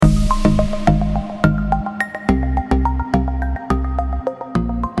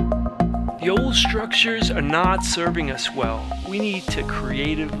structures are not serving us well. We need to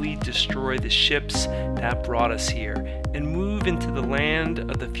creatively destroy the ships that brought us here and move into the land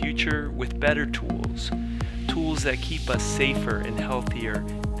of the future with better tools. Tools that keep us safer and healthier,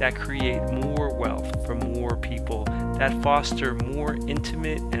 that create more wealth for more people, that foster more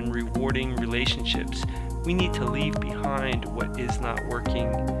intimate and rewarding relationships. We need to leave behind what is not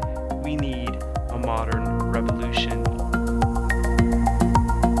working. We need a modern revolution.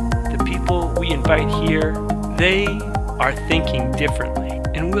 The people we invite here, they are thinking differently,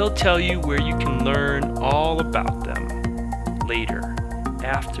 and we'll tell you where you can learn all about them later,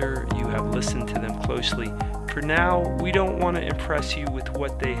 after you have listened to them closely. For now, we don't want to impress you with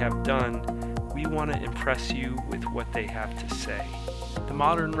what they have done. We want to impress you with what they have to say. The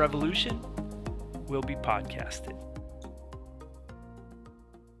Modern Revolution will be podcasted.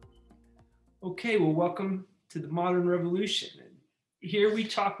 Okay, well, welcome to the Modern Revolution. Here we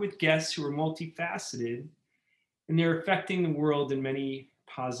talk with guests who are multifaceted, and they're affecting the world in many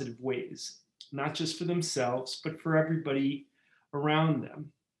positive ways, not just for themselves, but for everybody around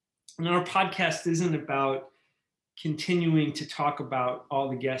them. And our podcast isn't about continuing to talk about all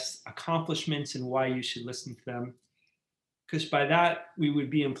the guests' accomplishments and why you should listen to them, because by that we would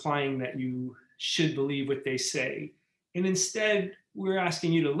be implying that you should believe what they say. And instead, we're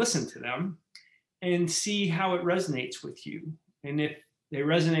asking you to listen to them and see how it resonates with you. And if they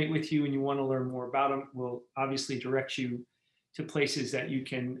resonate with you and you want to learn more about them, we'll obviously direct you to places that you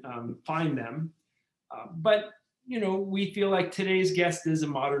can find them. But we feel like today's guest is a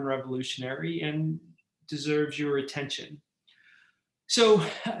modern revolutionary and deserves your attention. So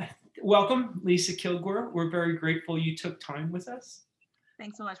welcome, Lisa Kilgour. We're very grateful you took time with us.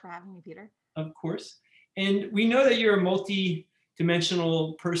 Thanks so much for having me, Peter. Of course. And we know that you're a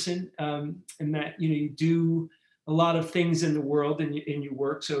multi-dimensional person, and that you do a lot of things in the world and you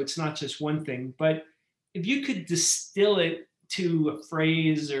work, so it's not just one thing. But if you could distill it to a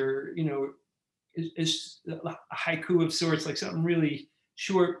phrase or it's a haiku of sorts, like something really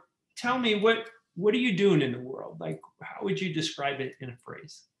short, tell me what are you doing in the world? Like, how would you describe it in a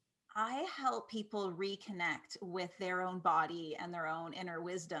phrase? I help people reconnect with their own body and their own inner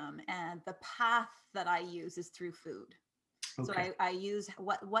wisdom, and the path that I use is through food. Okay. So I use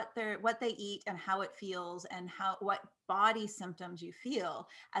what they eat and how it feels and what body symptoms you feel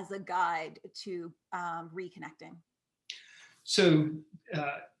as a guide to reconnecting. So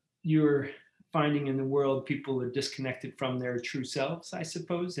you're finding in the world people are disconnected from their true selves, I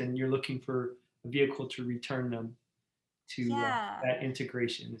suppose, and you're looking for a vehicle to return them to that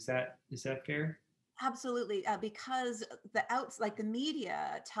integration. Is that fair? Absolutely, because the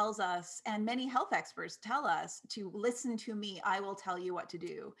media tells us, and many health experts tell us to listen to me, I will tell you what to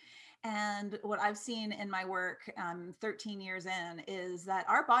do. And what I've seen in my work, 13 years in, is that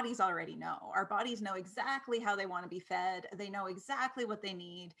our bodies already know. Our bodies know exactly how they want to be fed. They know exactly what they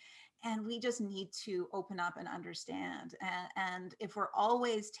need. And we just need to open up and understand. And if we're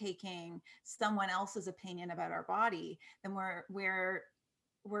always taking someone else's opinion about our body, then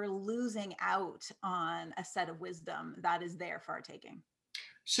we're losing out on a set of wisdom that is there for our taking.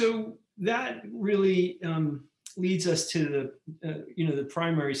 So that really leads us to the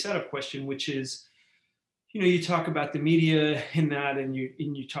primary setup question, which is, you talk about the media in that, and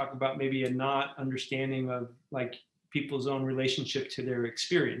you talk about maybe a not understanding of like people's own relationship to their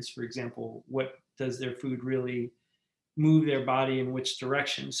experience. For example, what does their food really move their body in which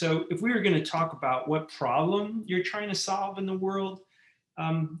direction? So if we were going to talk about what problem you're trying to solve in the world,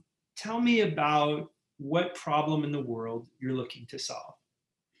 tell me about what problem in the world you're looking to solve.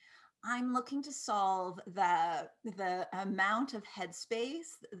 I'm looking to solve the amount of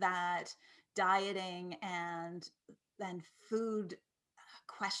headspace that dieting and food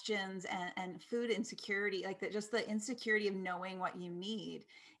questions and food insecurity, like that, just the insecurity of knowing what you need,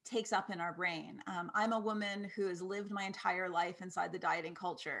 takes up in our brain. I'm a woman who has lived my entire life inside the dieting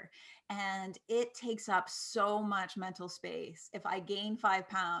culture, and it takes up so much mental space. If I gain 5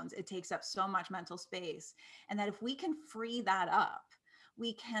 pounds, it takes up so much mental space. And that if we can free that up,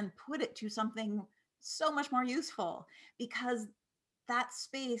 we can put it to something so much more useful, because that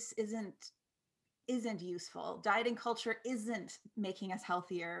space isn't useful. Dieting culture isn't making us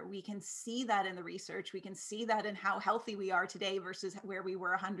healthier. We can see that in the research. We can see that in how healthy we are today versus where we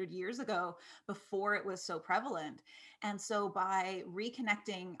were 100 years ago before it was so prevalent. And so by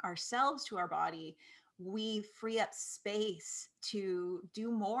reconnecting ourselves to our body, we free up space to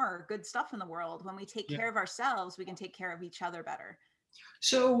do more good stuff in the world. When we take care of ourselves, we can take care of each other better.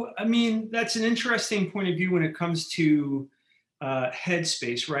 So, I mean, that's an interesting point of view when it comes to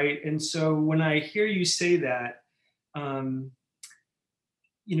headspace, right? And so when I hear you say that,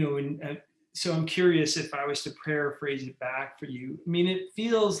 so I'm curious if I was to paraphrase it back for you. I mean, it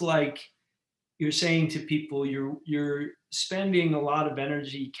feels like you're saying to people you're spending a lot of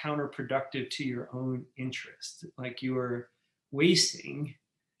energy counterproductive to your own interest, like you are wasting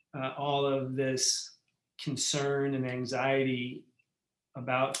all of this concern and anxiety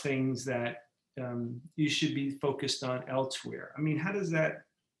about things that you should be focused on elsewhere. I mean, how does that,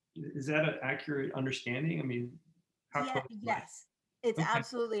 is that an accurate understanding? I mean, how Yeah, close am yes. It's I? Okay.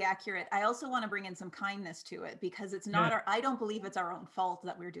 absolutely accurate. I also want to bring in some kindness to it because it's Yeah, not our, I don't believe it's our own fault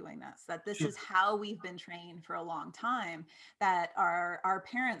that we're doing this, that this sure. is how we've been trained for a long time, that our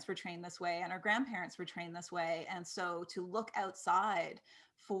parents were trained this way and our grandparents were trained this way. And so to look outside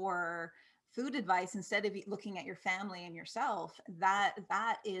for food advice instead of looking at your family and yourself, that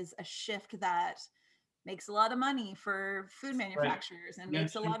is a shift that makes a lot of money for food Right. manufacturers and Yeah,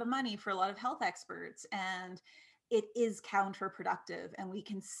 makes a sure. lot of money for a lot of health experts. And it is counterproductive. And we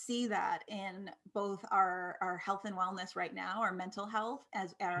can see that in both our health and wellness right now, our mental health,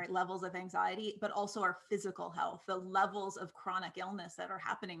 as our levels of anxiety, but also our physical health. The levels of chronic illness that are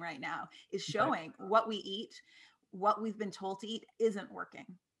happening right now is Right. showing what we eat, what we've been told to eat isn't working.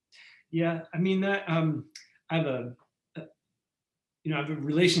 Yeah, I mean that I have a I have a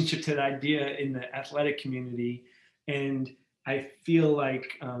relationship to the idea in the athletic community, and I feel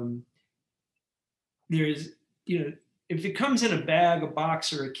like there's, if it comes in a bag, a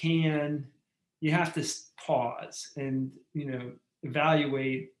box, or a can, you have to pause and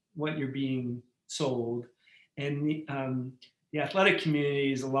evaluate what you're being sold. And the athletic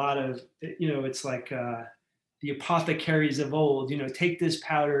community is a lot of, it's like the apothecaries of old. Take this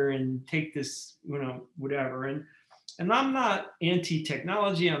powder and take this, whatever. And I'm not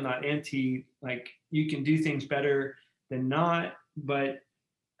anti-technology. I'm not anti, like, you can do things better than not, but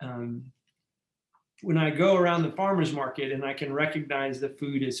um, when I go around the farmer's market and I can recognize the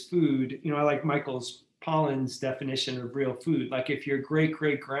food as food, I like Michael's Pollan's definition of real food. Like, if your great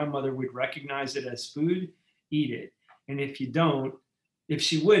great grandmother would recognize it as food, eat it. And if you don't, if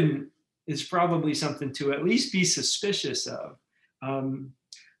she wouldn't, it's probably something to at least be suspicious of. Um,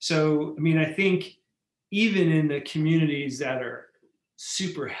 so, I mean, I think even in the communities that are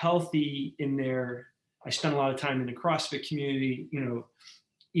super healthy in their, I spend a lot of time in the CrossFit community,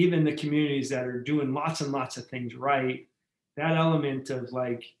 even the communities that are doing lots and lots of things right, that element of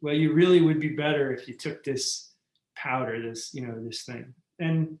like, well, you really would be better if you took this powder, this thing.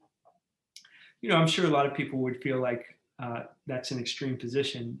 And, I'm sure a lot of people would feel like that's an extreme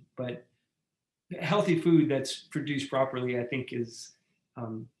position, but healthy food that's produced properly, I think, is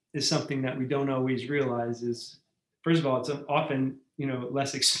something that we don't always realize is, first of all, it's often,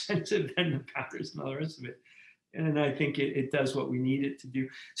 less expensive than the powders and all the rest of it, and I think it does what we need it to do.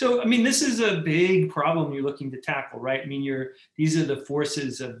 So, I mean, this is a big problem you're looking to tackle, right? I mean, these are the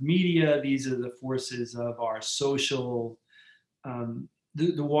forces of media, these are the forces of our social,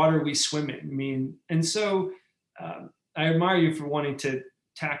 the water we swim in. I mean, and so I admire you for wanting to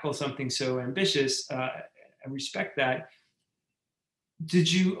tackle something so ambitious. I respect that.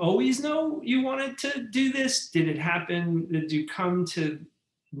 Did you always know you wanted to do this? Did it happen? Did you come to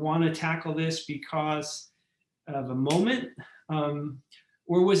want to tackle this because of a moment? Um,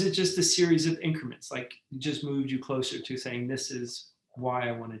 or was it just a series of increments, like it just moved you closer to saying, this is why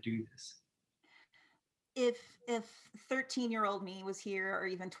I want to do this? If if 13-year-old me was here or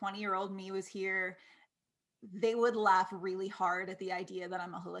even 20-year-old me was here, they would laugh really hard at the idea that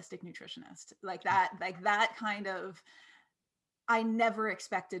I'm a holistic nutritionist. Like that kind of, I never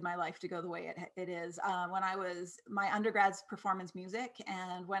expected my life to go the way it is. When I was, my undergrad's performance music,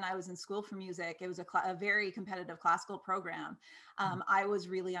 and when I was in school for music, it was a very competitive classical program. I was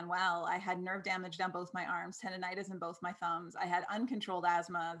really unwell. I had nerve damage down both my arms, tendonitis in both my thumbs. I had uncontrolled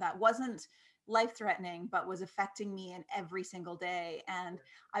asthma that wasn't life threatening, but was affecting me in every single day. And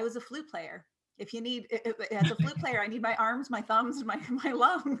I was a flute player. If you need, as a flute player, I need my arms, my thumbs, and my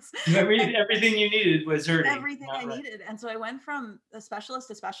lungs. Everything you needed was hurting. Everything Not I right. needed. And so I went from a specialist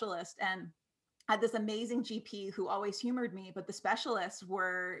to specialist, and had this amazing GP who always humored me, but the specialists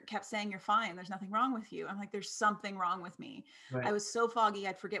kept saying, "You're fine. There's nothing wrong with you." I'm like, "There's something wrong with me." I Right. was so foggy,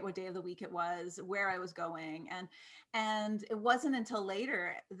 I'd forget what day of the week it was, where I was going. And it wasn't until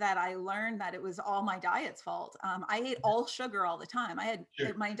later that I learned that it was all my diet's fault. I ate all sugar all the time.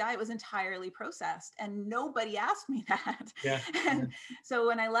 Sure. My diet was entirely processed, and nobody asked me that. Yeah. Yeah. And so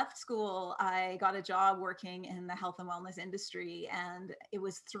when I left school, I got a job working in the health and wellness industry. And it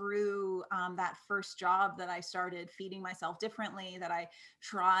was through that first job that I started feeding myself differently, that I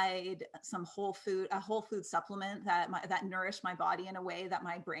tried a whole food supplement that nourished my body in a way that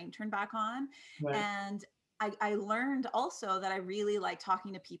my brain turned back on. Right. And I learned also that I really like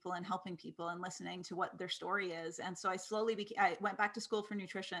talking to people and helping people and listening to what their story is. And so I went back to school for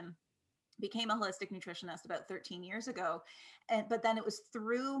nutrition, became a holistic nutritionist about 13 years ago. But then it was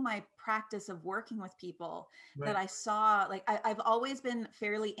through my practice of working with people that Right. I saw, like, I've always been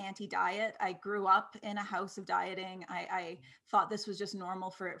fairly anti-diet. I grew up in a house of dieting. I thought this was just normal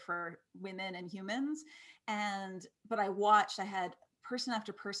for women and humans. But I had person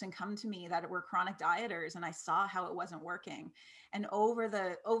after person come to me that were chronic dieters, and I saw how it wasn't working. And over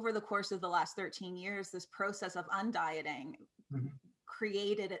the course of the last 13 years, this process of undieting Mhm.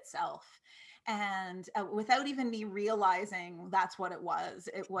 created itself. And without even me realizing that's what it Yeah,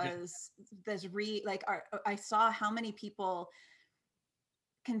 was this I saw how many people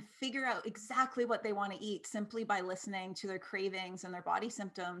can figure out exactly what they want to eat simply by listening to their cravings and their body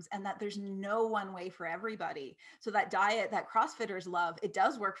symptoms, and that there's no one way for everybody. So that diet that CrossFitters love, it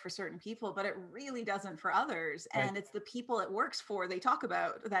does work for certain people, but it really doesn't for others. right. And it's the people it works for, they talk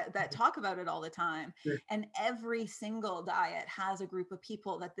about that talk about it all the time. Sure. And every single diet has a group of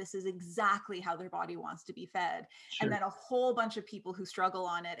people that this is exactly how their body wants to be fed. And Sure. then a whole bunch of people who struggle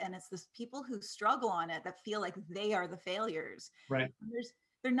on it. And it's this people who struggle on it that feel like they are the failures. Right.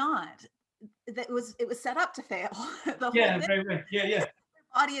 They're not. It was set up to fail. The whole Yeah, thing. right, right. Yeah, yeah.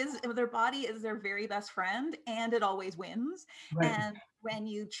 Their body is their very best friend, and it always wins. Right. And when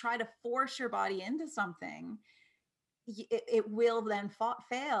you try to force your body into something, it will then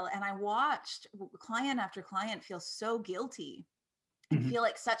fail. And I watched client after client feel so guilty and Mhm. feel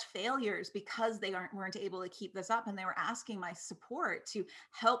like such failures because they weren't able to keep this up, and they were asking my support to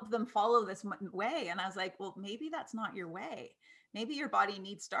help them follow this way. And I was like, well, maybe that's not your way. Maybe your body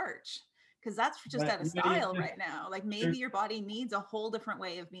needs starch, because that's just Right. out of Yeah, yeah, style yeah. right now. Like, Sure. maybe your body needs a whole different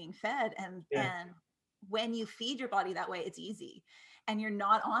way of being fed. and Yeah. and when you feed your body that way, it's easy, and you're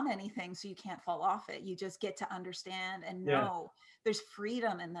not on anything, so you can't fall off it. You just get to understand and Yeah. know there's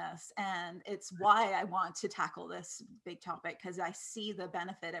freedom in this. And it's why I want to tackle this big topic, because I see the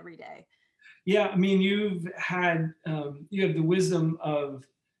benefit every day. Yeah. I mean, you have the wisdom of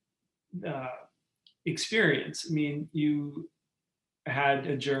uh, experience. I mean, you had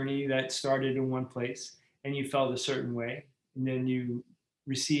a journey that started in one place and you felt a certain way, and then you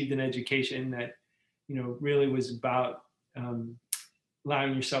received an education that, really was about um,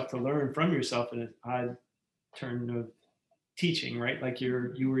 allowing yourself to learn from yourself in an odd turn of teaching, right? Like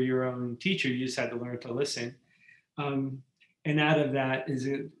you were your own teacher. You just had to learn to listen. Um, and out of that is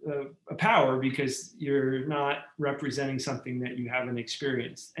a power, because you're not representing something that you haven't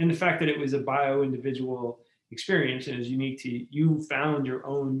experienced. And the fact that it was a bio individual experience and is unique to you, you found your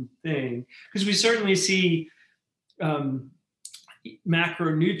own thing. Because we certainly see um,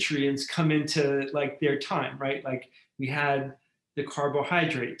 macronutrients come into like their time, right? Like we had the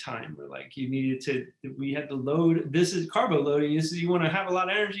carbohydrate time where like you needed to, we had the load, this is carbo loading, this is, you want to have a lot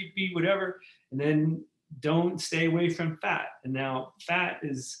of energy, be whatever, and then don't stay away from fat. And now fat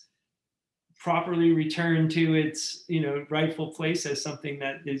is properly returned to its, rightful place as something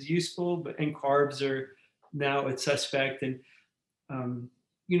that is useful, but and carbs are now a suspect. And um,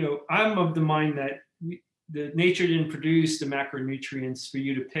 I'm of the mind that the nature didn't produce the macronutrients for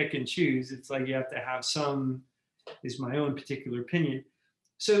you to pick and choose. It's like you have to have some, is my own particular opinion.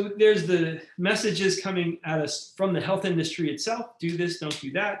 So there's the messages coming at us from the health industry itself: do this, don't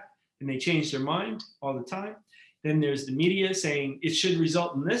do that. And they change their mind all the time. Then there's the media saying it should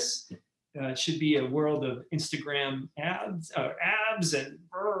result in this. It should be a world of Instagram abs and,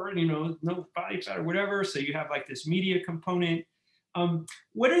 no body fat or whatever. So you have like this media component.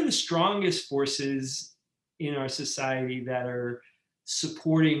 What are the strongest forces in our society that are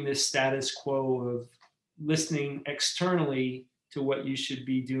supporting this status quo of listening externally to what you should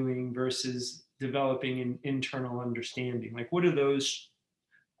be doing versus developing an internal understanding? Like, what are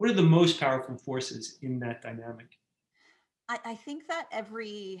the most powerful forces in that dynamic? I think that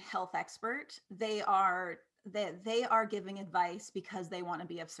every health expert, they are giving advice because they want to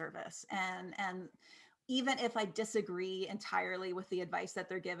be of service. And even if I disagree entirely with the advice that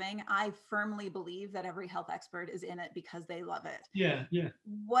they're giving, I firmly believe that every health expert is in it because they love it. Yeah, yeah.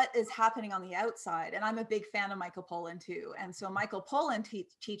 What is happening on the outside? And I'm a big fan of Michael Pollan too. And so Michael Pollan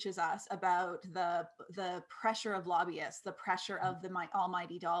teaches us about the pressure of lobbyists, the pressure of the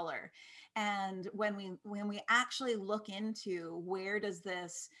almighty dollar. And when we actually look into where does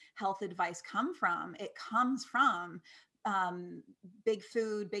this health advice come from, it comes from um, big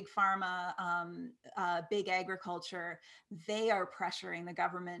food, big pharma, big agriculture. They are pressuring the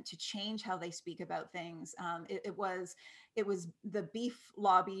government to change how they speak about things. It was it was the beef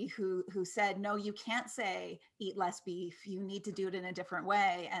lobby who said, no, you can't say eat less beef, you need to do it in a different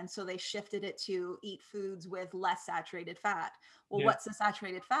way. And so they shifted it to eat foods with less saturated fat. Well, Yeah. what's the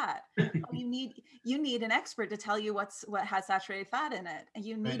saturated fat? Oh, you need an expert to tell you what has saturated fat in it, and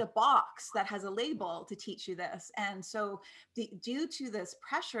you need Right. a box that has a label to teach you this. And so due to this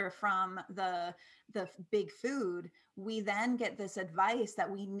pressure from the big food, we then get this advice that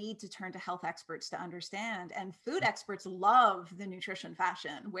we need to turn to health experts to understand. And food experts love the nutrition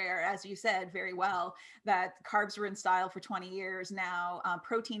fashion, where, as you said very well, that carbs were in style for 20 years now,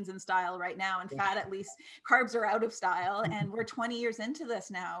 proteins in style right now, and fat, at least carbs are out of style. And we're 20 years into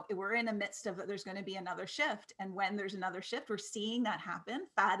this now. We're in the midst of, there's going to be another shift. And when there's another shift, we're seeing that happen.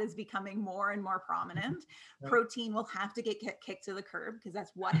 Fat is becoming more and more prominent. Right. Protein will have to get kicked to the curb because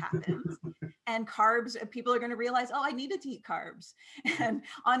that's what happens. And carbs, people are going to realize, oh, I needed to eat carbs. And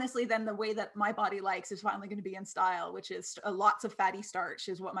honestly, then the way that my body likes is finally going to be in style, which is lots of fatty starch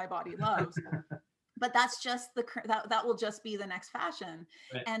is what my body loves. But that's just that will just be the next fashion.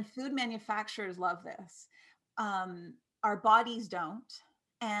 Right. And food manufacturers love this. Our bodies don't.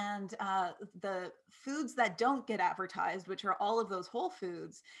 And the foods that don't get advertised, which are all of those whole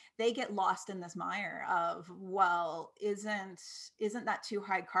foods, they get lost in this mire of, well, isn't that too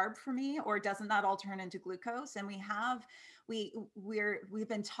high carb for me, or doesn't that all turn into glucose? And we've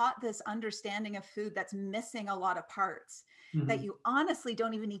been taught this understanding of food that's missing a lot of parts, that Mhm. you honestly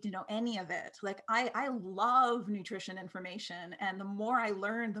don't even need to know any of it. Like I love nutrition information, and the more I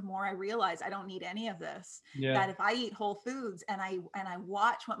learn, the more I realize I don't need any of this. Yeah. That if I eat whole foods and I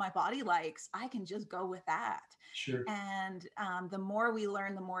watch what my body likes, I can just go with that. Sure. And the more we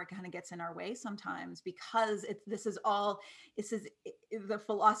learn, the more it kind of gets in our way sometimes, because the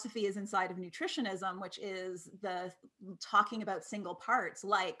philosophy is inside of nutritionism, which is the talking about single parts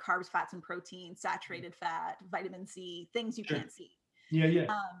like carbs, fats, and protein, saturated fat, vitamin C, things you Sure. can't see. Yeah. Yeah.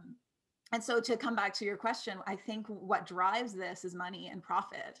 Um, and so, to come back to your question, I think what drives this is money and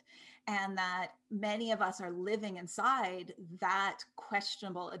profit, and that many of us are living inside that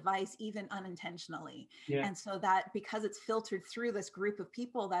questionable advice, even unintentionally. Yeah. And so that, because it's filtered through this group of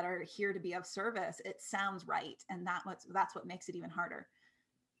people that are here to be of service, it sounds right, and that's what makes it even harder.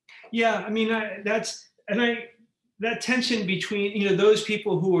 Yeah. I mean, that tension between, those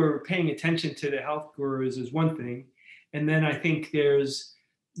people who are paying attention to the health gurus is one thing, and then I think there's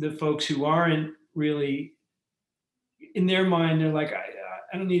the folks who aren't really, in their mind, they're like,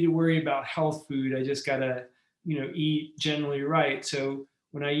 I don't need to worry about health food. I just gotta, eat generally right. So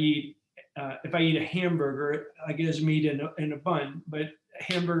when I eat, if I eat a hamburger, I get as meat in a bun, but a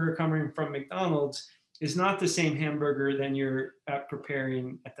hamburger coming from McDonald's is not the same hamburger than you're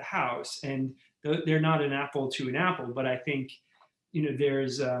preparing at the house, and they're not an apple to an apple. But I think,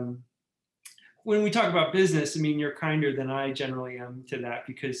 there's when we talk about business, I mean, you're kinder than I generally am to that,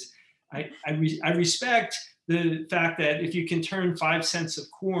 because I respect the fact that if you can turn 5 cents of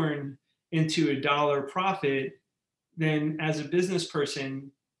corn into $1 profit, then as a business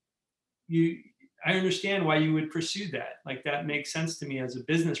person, you I understand why you would pursue that. Like, that makes sense to me as a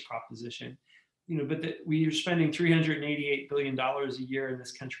business proposition. But we are spending $388 billion a year in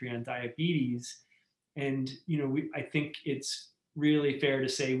this country on diabetes, and I think it's really fair to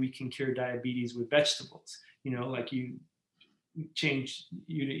say we can cure diabetes with vegetables. Like, you change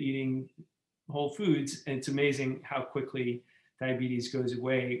you to eating whole foods, and it's amazing how quickly diabetes goes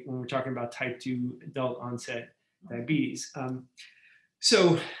away when we're talking about type 2 adult onset diabetes.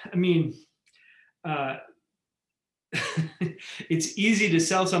 So, I mean, uh, it's easy to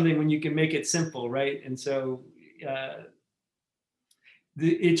sell something when you can make it simple, right? And so uh,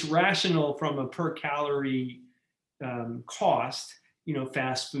 it's rational from a per calorie cost,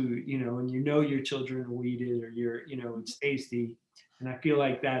 fast food, and your children will eat it, or it's tasty. And I feel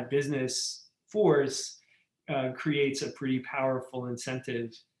like that business force creates a pretty powerful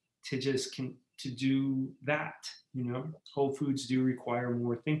incentive to to do that. Whole foods do require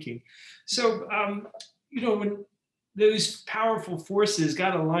more thinking. So, when those powerful forces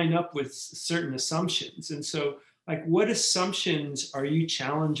got to line up with certain assumptions. And so, like, what assumptions are you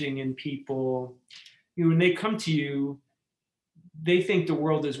challenging in people? When they come to you, they think the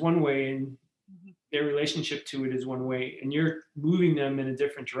world is one way, and Mhm. their relationship to it is one way, and you're moving them in a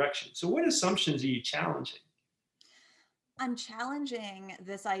different direction. So what assumptions are you challenging? I'm challenging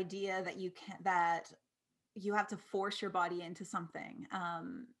this idea that you can that you have to force your body into something.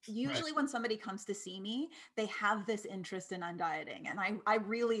 Right. Usually when somebody comes to see me, they have this interest in undieting, and I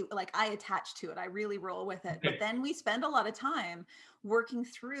really like, I attach to it. I really roll with it. But Okay. then we spend a lot of time working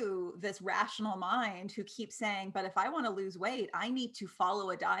through this rational mind who keeps saying, but if I want to lose weight, I need to follow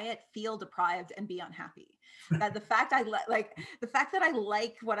a diet, feel deprived, and be unhappy. That the fact that I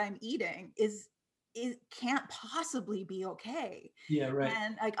like what I'm eating is it can't possibly be okay. Yeah. Right.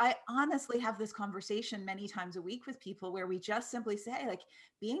 And like, I honestly have this conversation many times a week with people where we just simply say, like,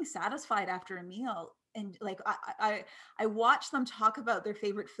 being satisfied after a meal, and like I watch them talk about their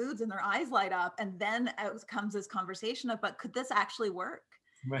favorite foods and their eyes light up, and then out comes this conversation of, but could this actually work?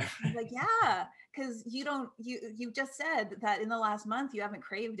 Right. I was like, yeah, because you just said that in the last month you haven't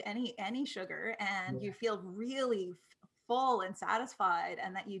craved any sugar, and you Yeah. feel really full and satisfied,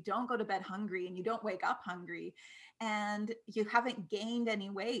 and that you don't go to bed hungry and you don't wake up hungry, and you haven't gained any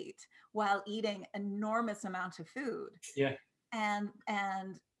weight while eating enormous amount of food. Yeah. And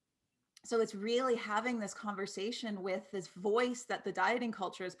so it's really having this conversation with this voice that the dieting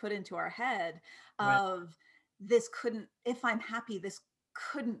culture has put into our head Right. of, this couldn't, if I'm happy, this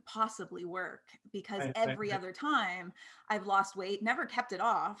couldn't possibly work, because Right. Right. every Right. other time I've lost weight, never kept it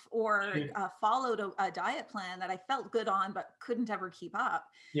off, or Sure. followed a diet plan that I felt good on but couldn't ever keep up.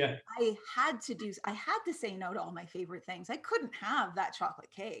 Yeah. I had to say no to all my favorite things. I couldn't have that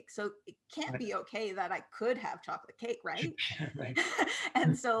chocolate cake. So it can't Right. be okay that I could have chocolate cake, right? Right.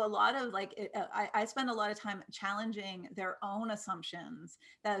 And so a lot of like, I spend a lot of time challenging their own assumptions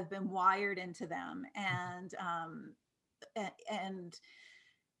that have been wired into them. And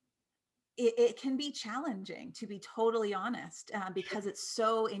it can be challenging, to be totally honest, because it's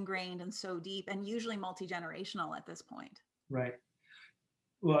so ingrained and so deep, and usually multi-generational at this point. Right.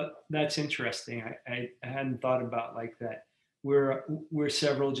 Well, that's interesting. I hadn't thought about like that. We're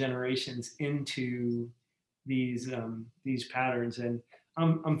several generations into these patterns, and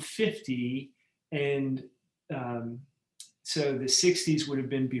I'm 50, and um, so the 60s would have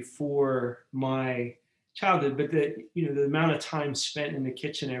been before my childhood. But the amount of time spent in the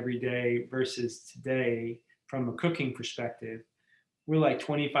kitchen every day versus today, from a cooking perspective, we're like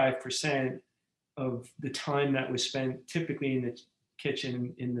 25% of the time that was spent typically in the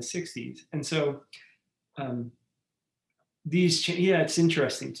kitchen in the 60s. And so um, yeah, it's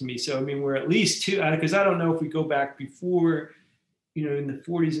interesting to me. So I mean, we're at least two, because I don't know if we go back before, in the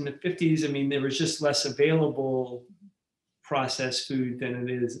 40s and the 50s. I mean, there was just less available processed food than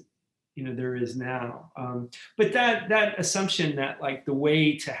it is, there is now. But that assumption that like the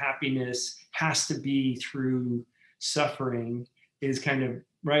way to happiness has to be through suffering is kind of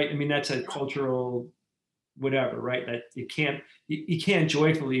right. I mean, that's a Yeah. cultural whatever, right? That you can't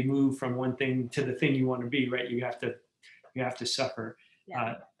joyfully move from one thing to the thing you want to be, right? You have to suffer.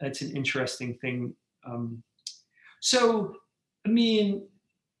 Yeah. That's an interesting thing. Um, so, I mean,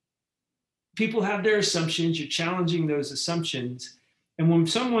 people have their assumptions. You're challenging those assumptions, and when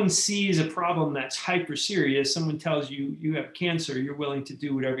someone sees a problem that's hyper serious, someone tells you you have cancer, you're willing to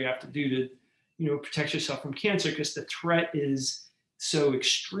do whatever you have to do to, protect yourself from cancer because the threat is so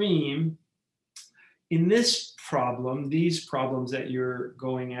extreme. In these problems that you're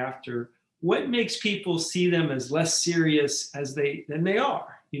going after, what makes people see them as less serious than they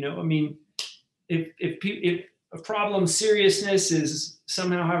are? I mean, if a problem seriousness is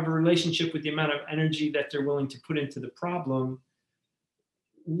somehow have a relationship with the amount of energy that they're willing to put into the problem,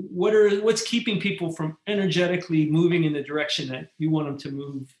 what's keeping people from energetically moving in the direction that you want them to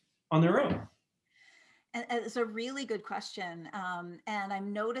move on their own? And it's a really good question. And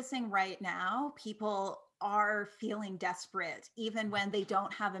I'm noticing right now people are feeling desperate, even when they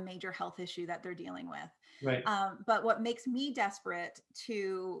don't have a major health issue that they're dealing with. Right. But what makes me desperate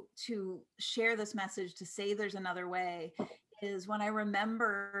to share this message, to say there's another way, is when I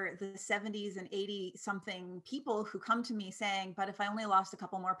remember the 70s and 80 something people who come to me saying, but if I only lost a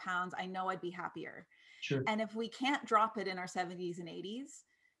couple more pounds, I know I'd be happier. Sure. And if we can't drop it in our 70s and 80s,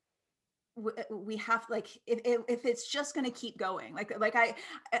 we have, like, if it's just going to keep going, like I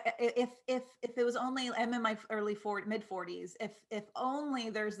if it was only, I'm in my mid 40s, if only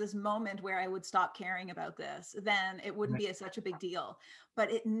there's this moment where I would stop caring about this, then it wouldn't Right. be such a big deal.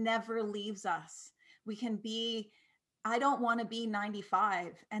 But it never leaves us. We can be, I don't want to be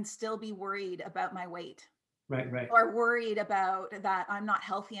 95 and still be worried about my weight, Right. Right. or worried about that I'm not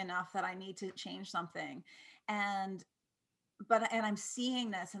healthy enough, that I need to change something. And and I'm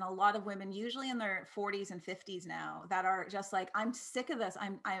seeing this in a lot of women, usually in their 40s and 50s now, that are just like, I'm sick of this.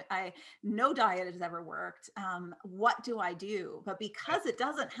 I no diet has ever worked. What do I do? But because it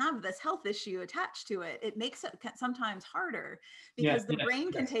doesn't have this health issue attached to it, it makes it sometimes harder, Yeah, because the yeah,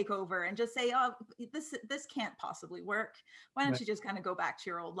 brain can yes, take over and just say, oh, this can't possibly work. Why don't right. you just kind of go back to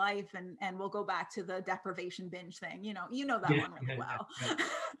your old life, and we'll go back to the deprivation binge thing. You know that Yeah, one really yeah, yeah, well. yeah.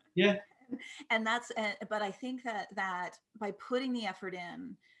 Yeah, And that's but I think that by putting the effort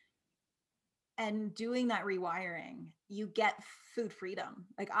in and doing that rewiring, you get food freedom.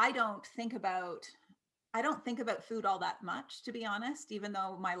 Like, I don't think about food all that much, to be honest. Even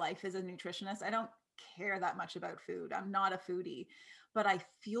though my life is a nutritionist, I don't care that much about food. I'm not a foodie, but I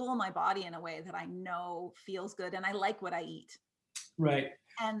fuel my body in a way that I know feels good, and I like what I eat. right.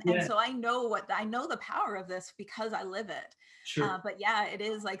 And Yeah, so I know the power of this because I live it. sure. But yeah, it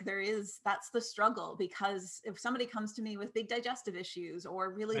is like, that's the struggle, because if somebody comes to me with big digestive issues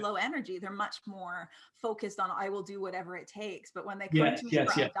or really Right. low energy, they're much more focused on, I will do whatever it takes. But when they come Yes, to me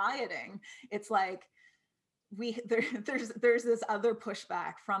yes, from yes. dieting, it's like, there's this other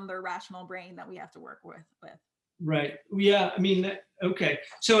pushback from their rational brain that we have to work with. Right. Yeah. I mean, okay.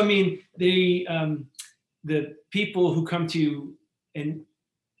 So, I mean, the people who come to you and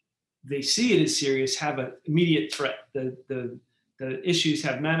they see it as serious have an immediate threat. The issues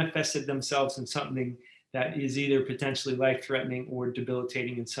have manifested themselves in something that is either potentially life threatening or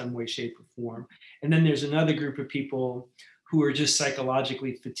debilitating in some way, shape, or form. And then there's another group of people who are just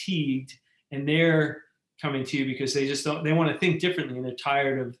psychologically fatigued, and they're coming to you because they just don't, they want to think differently, and they're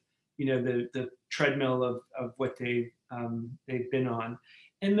tired of, the treadmill of what they've been on.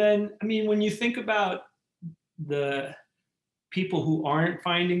 And then, I mean, when you think about the people who aren't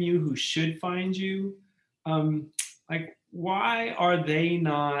finding you, who should find you, um, like, why are they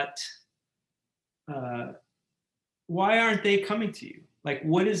not, uh, why aren't they coming to you? Like,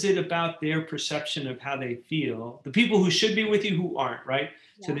 what is it about their perception of how they feel? The people who should be with you who aren't, right?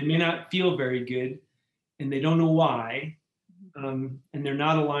 So Yeah. they may not feel very good, and they don't know why, Mhm. and they're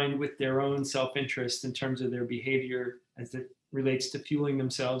not aligned with their own self-interest in terms of their behavior as it relates to fueling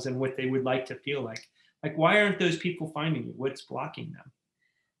themselves and what they would like to feel like. Like, why aren't those people finding you? What's blocking them?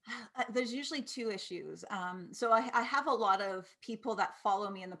 There's usually two issues. So I have a lot of people that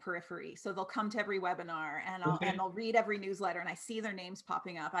follow me in the periphery. So they'll come to every webinar, and Okay. they'll read every newsletter, and I see their names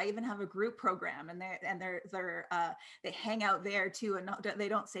popping up. I even have a group program, and they hang out there too, and they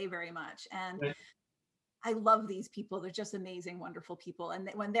don't say very much. And Right. I love these people. They're just amazing, wonderful people. And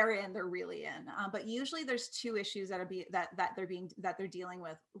when they're in, they're really in. But usually there's two issues that they're dealing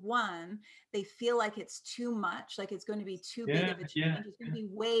with. One, they feel like it's too much, like it's going to be too big Yeah, of a yeah, change. It's going to be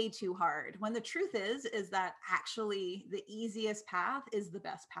way too hard. When the truth is that actually the easiest path is the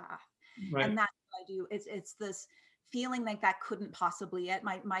best path. right. And that's what I do. It's this feeling like that couldn't possibly yet.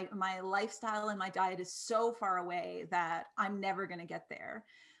 My lifestyle and my diet is so far away that I'm never going to get there.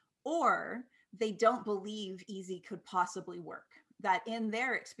 Or they don't believe easy could possibly work, that in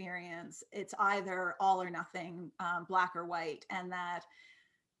their experience it's either all or nothing, black or white, and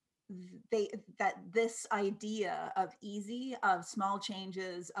they that this idea of easy, of small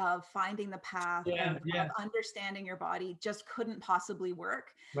changes, of finding the path, Yeah, of yeah, understanding your body just couldn't possibly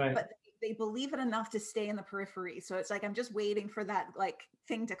work. right. But they believe it enough to stay in the periphery. So it's like, I'm just waiting for that like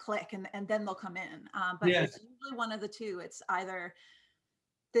thing to click, and then they'll come in. But Yeah, it's usually one of the two. It's either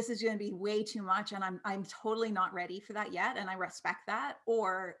this is going to be way too much, and I'm totally not ready for that yet, and I respect that,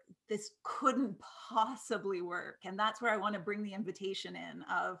 or this couldn't possibly work. And that's where I want to bring the invitation in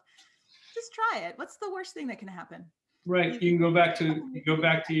of, just try it. What's the worst thing that can happen? right. You You can can go back get to up and you you go can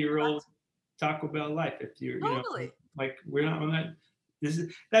back to get, your old that's Taco Bell life if you're, totally. like, we're not on that.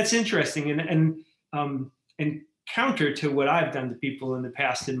 That's interesting, and counter to what I've done to people in the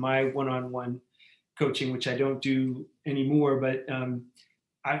past in my one-on-one coaching, which I don't do anymore, but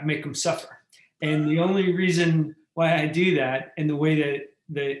I make them suffer. And the only reason why I do that, and the way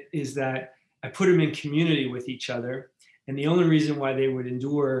that is that I put them in community with each other. And the only reason why they would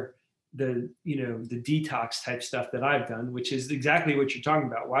endure the detox type stuff that I've done, which is exactly what you're talking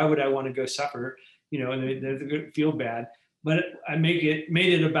about. Why would I want to go suffer? And they're going to feel bad. But I made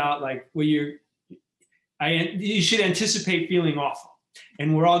it about, like, well, you should anticipate feeling awful,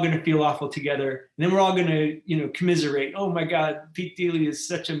 and we're all going to feel awful together, and then we're all going to commiserate. Oh my God, Pete Deely is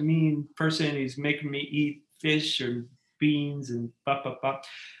such a mean person. He's making me eat fish or beans and blah blah blah.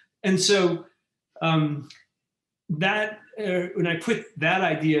 And so that when I put that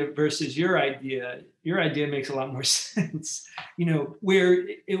idea versus your idea makes a lot more sense. Where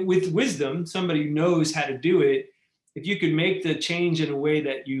with wisdom, somebody who knows how to do it, if you could make the change in a way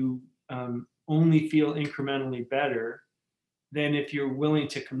that you only feel incrementally better, then if you're willing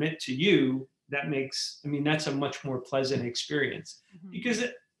to commit to you, that makes, I mean, that's a much more pleasant experience. Mhm. Because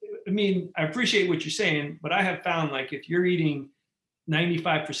I mean, I appreciate what you're saying, but I have found like if you're eating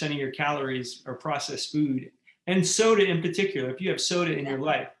 95% of your calories are processed food and soda in particular, if you have soda in Yeah. your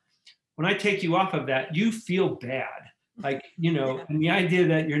life, when I take you off of that, you feel bad. Like, Yeah. and the idea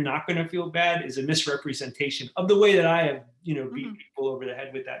that you're not going to feel bad is a misrepresentation of the way that I have, beat Mhm. people over the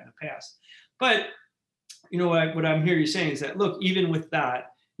head with that in the past. But, what I'm hearing you saying is that, look, even with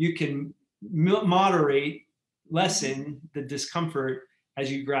that, you can moderate, Mhm. lessen the discomfort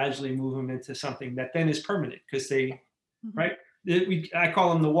as you gradually move them into something that then is permanent because Yeah. they, Mhm. right? I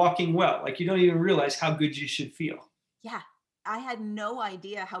call them the walking well. Like you don't even realize how good you should feel. Yeah. I had no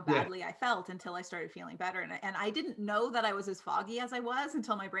idea how Yeah. badly I felt until I started feeling better, and I didn't know that I was as foggy as I was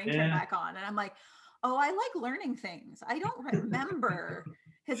until my brain turned Yeah. back on, and I'm like, "Oh, I like learning things." I don't remember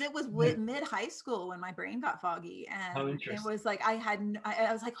because it was Right. mid high school when my brain got foggy, How and it interesting. was like I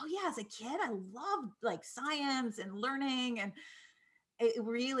was like, "Oh yeah, as a kid, I loved like science and learning, and it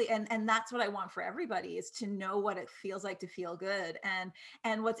really and that's what I want for everybody is to know what it feels like to feel good.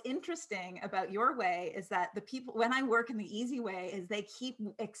 And what's interesting about your way is that the people when I work in the easy way is they keep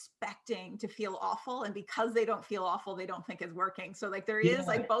expecting to feel awful, and because they don't feel awful, they don't think it's working. So like there is Yeah.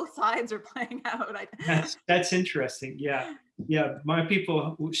 like both sides are playing out. That's interesting. Yeah. Yeah. My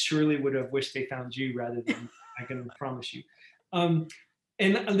people surely would have wished they found you rather than I can promise you. Um,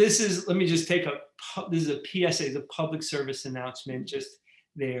 and this is, let me just take this is a PSA, it's a public service announcement just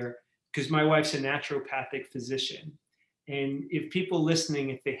there, because my wife's a naturopathic physician. And if people listening,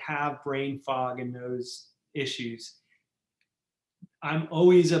 if they have brain fog and those issues, I'm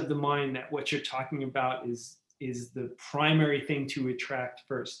always of the mind that what you're talking about is the primary thing to attract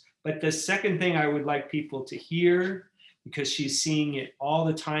first. But the second thing I would like people to hear, because she's seeing it all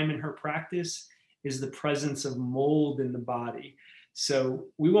the time in her practice, is the presence of mold in the body. So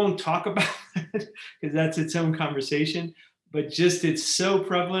we won't talk about it because that's its own conversation. But just it's so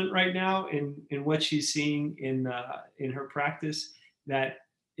prevalent right now in what she's seeing in her practice that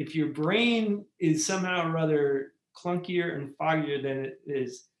if your brain is somehow or other clunkier and foggier than it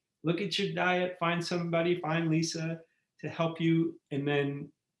is, look at your diet, find somebody, find Lisa to help you, and then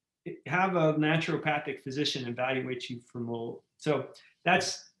have a naturopathic physician evaluate you for mold. So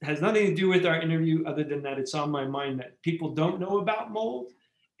that's has nothing to do with our interview other than that it's on my mind that people Yeah. don't know about mold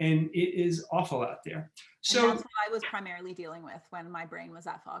and it is awful out there. And So that's what I was primarily dealing with when my brain was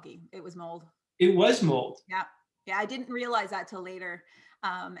that foggy. It was mold. it was mold. Yeah. Yeah, I didn't realize that till later.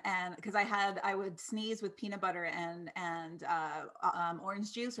 And because I would sneeze with peanut butter and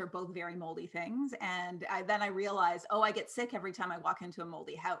orange juice are both very moldy things. And then I realized, oh, I get sick every time I walk into a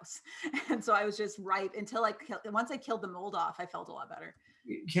moldy house. And so I was just ripe until once I killed the mold off, I felt a lot better.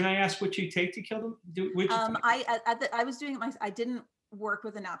 Can I ask what you take to kill them? What you take? I was doing it I didn't work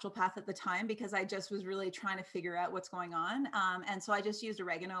with a naturopath at the time because I just was really trying to figure out what's going on. And so I just used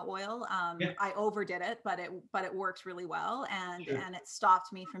oregano oil. Yeah, I overdid it, but it works really well, sure. and it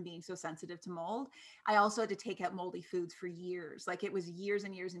stopped me from being so sensitive to mold. I also had to take out moldy foods for years. Like it was years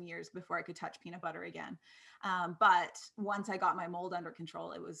and years and years before I could touch peanut butter again. But once I got my mold under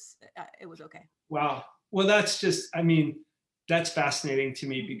control, it was okay. Wow. Well, that's just, I mean, that's fascinating to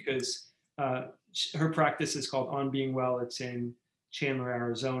me Mhm. because uh, her practice is called On Being Well. It's in Chandler,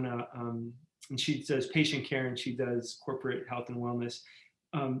 Arizona. And she does patient care and she does corporate health and wellness.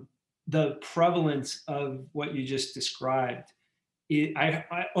 The prevalence of what you just described,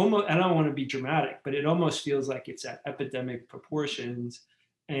 I almost, I don't want to be dramatic, but it almost feels like it's at epidemic proportions.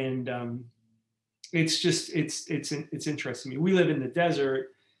 And it's just it's interesting to me. We live in the desert,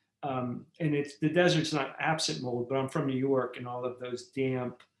 and it's the desert's not absent mold, but I'm from New York, and all of those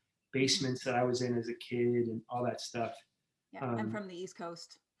damp Mhm. basements that I was in as a kid, and all that stuff. Yeah, I'm Um, from the East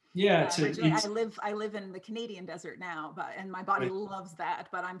Coast. yeah, Originally, it's I live in the Canadian desert now, but and my body right. loves that.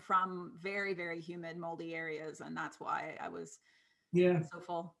 But I'm from very very humid, moldy areas, and that's why I was Yeah, so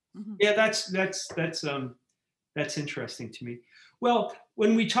full. Mhm. yeah. That's interesting to me. Well,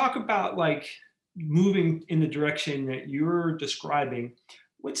 when we talk about like moving in the direction that you're describing,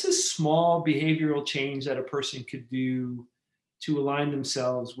 what's a small behavioral change that a person could do to align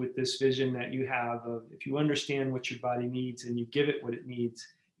themselves with this vision that you have of if you understand what your body needs and you give it what it needs,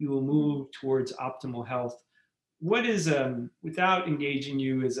 you will Mhm. move towards optimal health. What is without engaging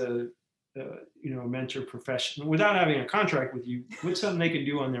you as a mentor professional, without having a contract with you, what's something they can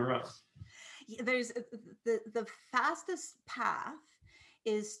do on their own? There's the fastest path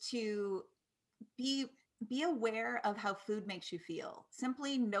is to be be aware of how food makes you feel.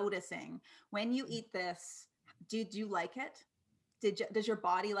 Simply noticing when you eat this, do you like it? Does your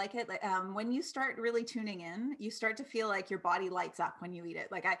body like it? Like, when you start really tuning in, you start to feel like your body lights up when you eat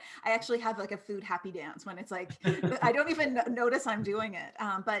it. Like I actually have like a food happy dance when it's like, I don't even notice I'm doing it.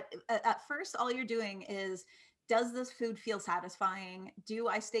 But at first, all you're doing is, does this food feel satisfying? Do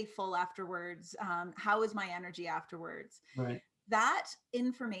I stay full afterwards? How is my energy afterwards? Right. That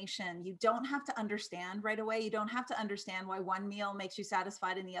information you don't have to understand right away. You don't have to understand why one meal makes you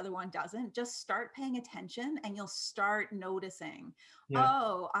satisfied and the other one doesn't. Just start paying attention and you'll start noticing, Yeah.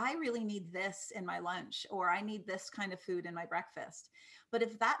 oh, I really need this in my lunch, or I need this kind of food in my breakfast. But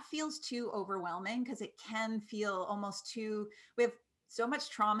if that feels too overwhelming, because it can feel almost too, we have so much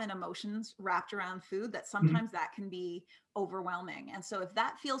trauma and emotions wrapped around food that Mhm. sometimes that can be overwhelming. And so if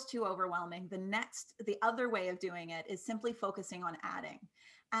that feels too overwhelming, the other way of doing it is simply focusing on adding.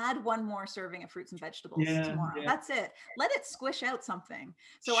 Add one more serving of fruits and vegetables Yeah. tomorrow. Yeah. That's it. Let it squish out something.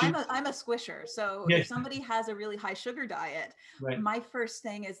 So Shoot. I'm a squisher. So Yeah. if somebody has a really high sugar diet, Right. my first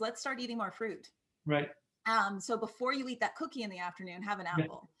thing is, let's start eating more fruit. Right. So before you eat that cookie in the afternoon, have an Yeah.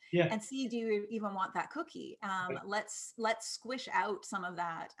 apple Yeah. and see, do you even want that cookie? Right. Let's squish out some of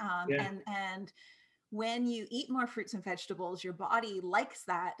that. Yeah. And when you eat more fruits and vegetables, your body likes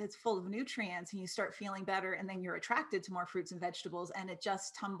that. It's full of nutrients and you start feeling better. And then you're attracted to more fruits and vegetables and it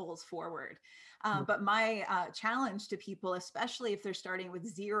just tumbles forward. But my challenge to people, especially if they're starting with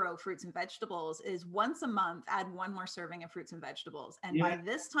zero fruits and vegetables, is once a month, add one more serving of fruits and vegetables. And Yeah. by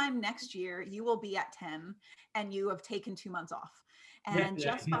this time next year, you will be at 10 and you have taken 2 months off. Yeah. And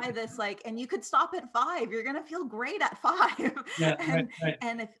Yeah. just Yeah. by this, like, and you could stop at 5, you're going to feel great at 5. Yeah. Right. and Right.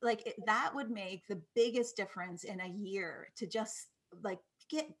 and if like that would make the biggest difference in a year, to just like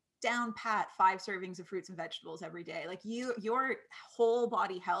get down pat 5 servings of fruits and vegetables every day. Like your whole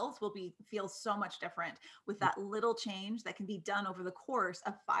body health will be feel so much different with that little change that can be done over the course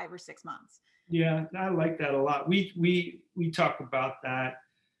of 5 or 6 months. Yeah. I like that a lot. We talk about that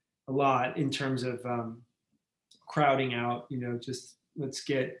a lot in terms of crowding out. Just let's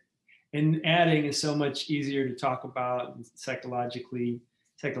get, and adding is so much easier to talk about and psychologically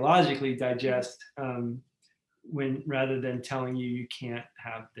digest, when rather than telling you you can't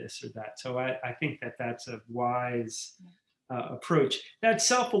have this or that. So I think that that's a wise approach. That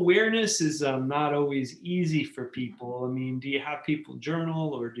self-awareness is not always easy for people. I mean, do you have people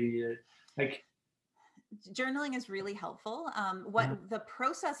journal, or do you like? Journaling is really helpful. uh, What the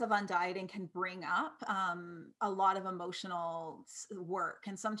process of undieting can bring up, a lot of emotional work,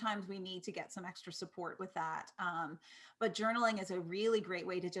 and sometimes we need to get some extra support with that. But journaling is a really great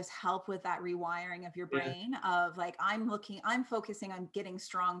way to just help with that rewiring of your yeah, brain. Of like, I'm focusing on getting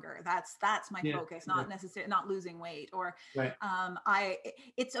stronger. That's my yeah, focus, yeah, not necessarily not losing weight. Or right,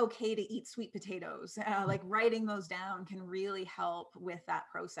 it's okay to eat sweet potatoes. Like writing those down can really help with that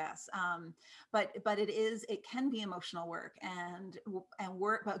process. But it can be emotional work, and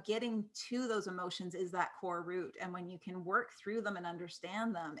work, but getting to those emotions is that core root. And when you can work through them and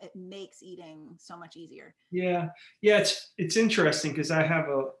understand them, it makes eating so much easier. yeah, yeah. It's interesting because I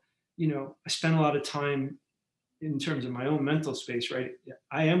spend a lot of time in terms of my own mental space, right?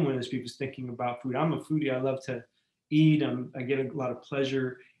 I am one of those people thinking about food. I'm a foodie. I love to eat. I get a lot of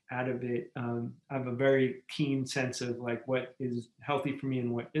pleasure out of it. I have a very keen sense of like what is healthy for me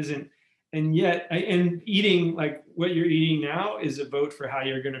and what isn't. And yet, and eating like what you're eating now is a vote for how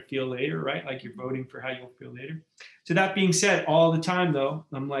you're going to feel later, right? Like you're voting for how you'll feel later. So that being said, all the time though,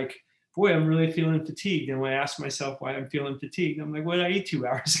 I'm like, boy, I'm really feeling fatigued. And when I ask myself why I'm feeling fatigued, I'm like, what did I eat 2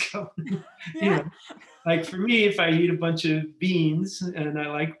 hours ago? you Yeah. know, like for me, if I eat a bunch of beans, and I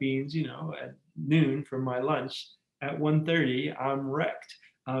like beans, at noon for my lunch, at 1:30, I'm wrecked.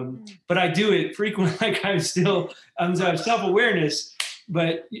 Mm. But I do it frequently. Like I have self-awareness,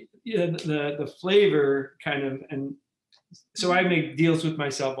 but the flavor kind of, and so I Mhm. make deals with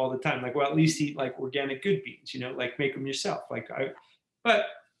myself all the time. Like, well, at least eat like organic good beans, like make them yourself. But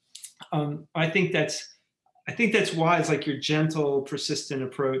I think that's wise, like your gentle, persistent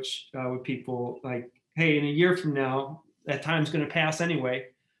approach with people. Like, hey, in a year from now, that time's going to pass anyway.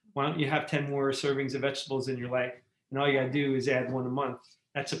 Why don't you have 10 more servings of vegetables in your life? And all you got Yeah. to do is add one a month.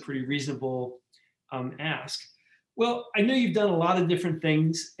 That's a pretty reasonable ask. Well, I know you've done a lot of different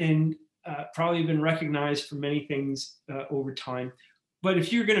things and probably been recognized for many things over time. But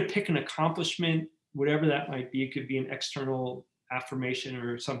if you're going to pick an accomplishment, whatever that might be, it could be an external affirmation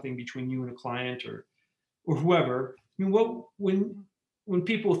or something between you and a client, or whoever. I mean, when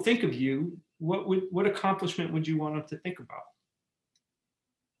people think of you, what accomplishment would you want them to think about?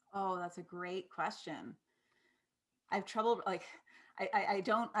 Oh, that's a great question. I've trouble, like, I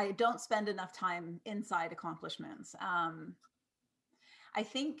don't spend enough time inside accomplishments. I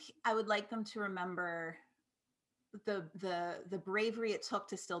think I would like them to remember the bravery it took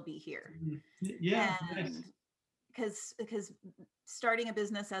to still be here. Yeah, And nice. because starting a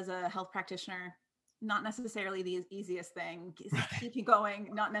business as a health practitioner, not necessarily the easiest thing. Right. Keeping going,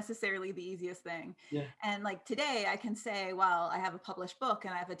 not necessarily the easiest thing. Yeah, And like today I can say, well, I have a published book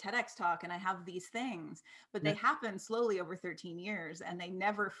and I have a TEDx talk and I have these things, but yeah, they happened slowly over 13 years and they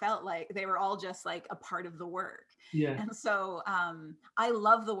never felt like they were all just like a part of the work. yeah, And so I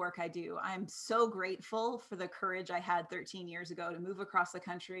love the work I do. I'm so grateful for the courage I had 13 years ago to move across the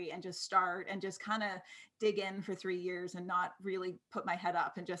country and just start and just kind of dig in for 3 years and not really put my head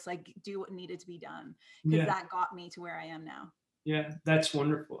up and just like do what needed to be done, because yeah, that got me to where I am now. yeah. That's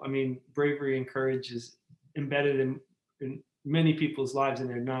wonderful. I mean, bravery and courage is embedded in many people's lives, and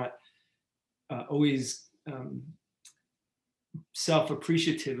they're not always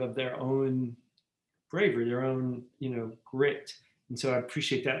self-appreciative of their own bravery, their own, grit. And so I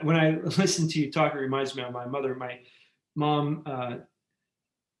appreciate that. When I listen to you talk, it reminds me of my mother. My mom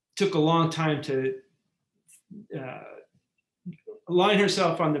took a long time to uh, align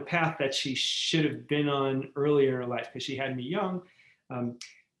herself on the path that she should have been on earlier in her life because she had me young. Um,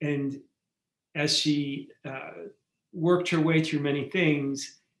 and as she worked her way through many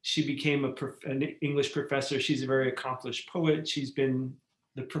things, she became an English professor. She's a very accomplished poet. She's been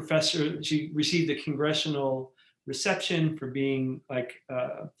the professor. She received a congressional reception for being like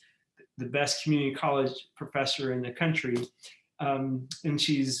the best community college professor in the country. And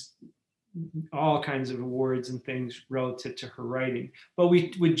she's all kinds of awards and things relative to her writing. But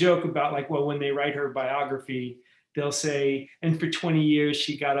we would joke about like, well, when they write her biography, they'll say, and for 20 years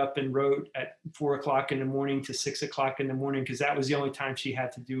she got up and wrote at 4 o'clock in the morning to 6 o'clock in the morning because that was the only time she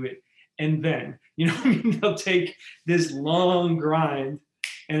had to do it. And then, I mean, they'll take this long grind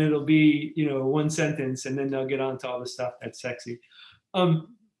and it'll be, one sentence, and then they'll get on to all the stuff that's sexy.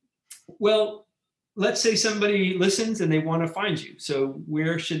 Um, well, let's say somebody listens and they want to find you. So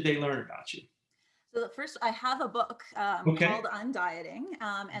where should they learn about you? So first, I have a book Okay. called Undieting,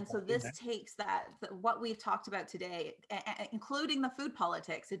 and so this takes what we've talked about today, including the food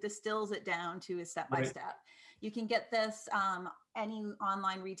politics. It distills it down to a step by Right. step. You can get this any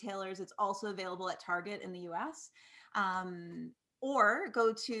online retailers. It's also available at Target in the U.S. Um, or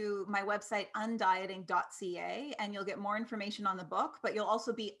go to my website undieting.ca and you'll get more information on the book, but you'll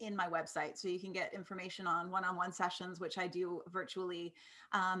also be in my website, so you can get information on one-on-one sessions, which I do virtually,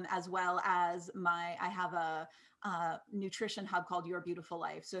 as well as I have a nutrition hub called Your Beautiful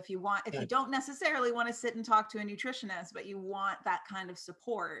Life. So if you Yeah. don't necessarily want to sit and talk to a nutritionist, but you want that kind of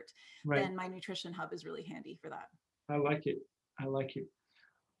support, Right. then my nutrition hub is really handy for that. I like it. I like it.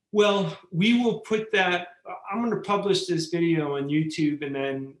 Well, we will put that. I'm going to publish this video on YouTube and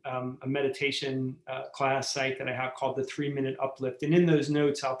then a meditation class site that I have called the 3 Minute Uplift. And in those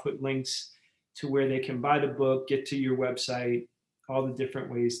notes, I'll put links to where they can buy the book, get to your website, all the different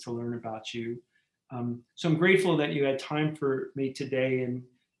ways to learn about you. So I'm grateful that you had time for me today. And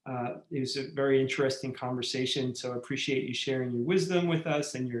it was a very interesting conversation. So I appreciate you sharing your wisdom with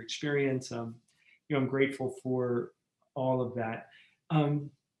us and your experience. I'm grateful for all of that.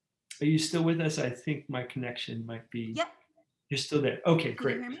 Um, are you still with us? I think my connection might be. Yep. You're still there. Okay, Can you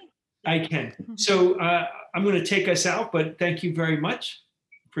great. hear me? I can. So I'm going to take us out, but thank you very much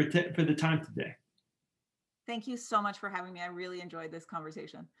for the time today. Thank you so much for having me. I really enjoyed this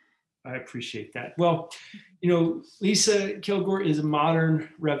conversation. I appreciate that. Well, Lisa Kilgour is a modern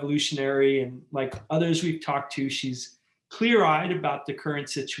revolutionary, and like others we've talked to, she's clear-eyed about the current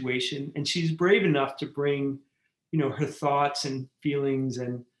situation, and she's brave enough to bring, her thoughts and feelings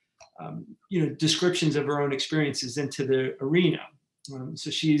and descriptions of her own experiences into the arena. So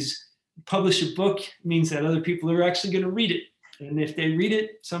she's published a book, means that other people are actually going to read it, and if they read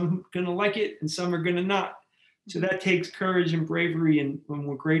it, some are going to like it, and some are going to not. So that takes courage and bravery, and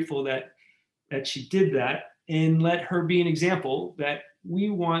we're grateful that she did that, and let her be an example that we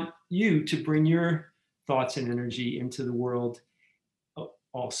want you to bring your thoughts and energy into the world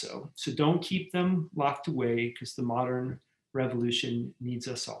also. So don't keep them locked away because the modern revolution needs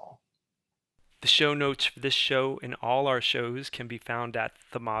us all. The show notes for this show and all our shows can be found at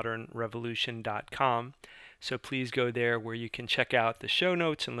themodernrevolution.com. So please go there where you can check out the show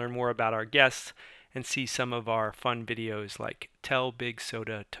notes and learn more about our guests and see some of our fun videos like Tell Big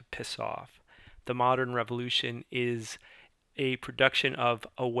Soda to Piss Off. The Modern Revolution is a production of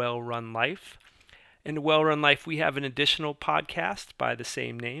A Well-Run Life. In A Well-Run Life, we have an additional podcast by the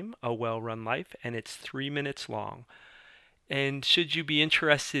same name, A Well-Run Life, and it's 3 minutes long. And should you be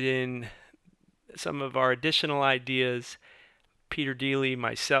interested in some of our additional ideas, Peter Deely,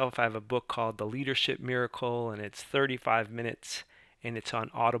 myself, I have a book called The Leadership Miracle, and it's 35 minutes, and it's on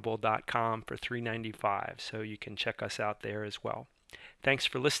audible.com for $3.95, so you can check us out there as well. Thanks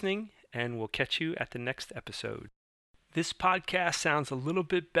for listening, and we'll catch you at the next episode. This podcast sounds a little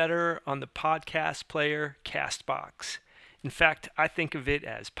bit better on the podcast player Castbox. In fact, I think of it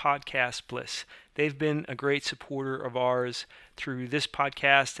as podcast bliss. They've been a great supporter of ours through this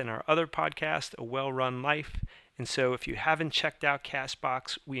podcast and our other podcast, A Well-Run Life. And so if you haven't checked out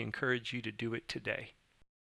Castbox, we encourage you to do it today.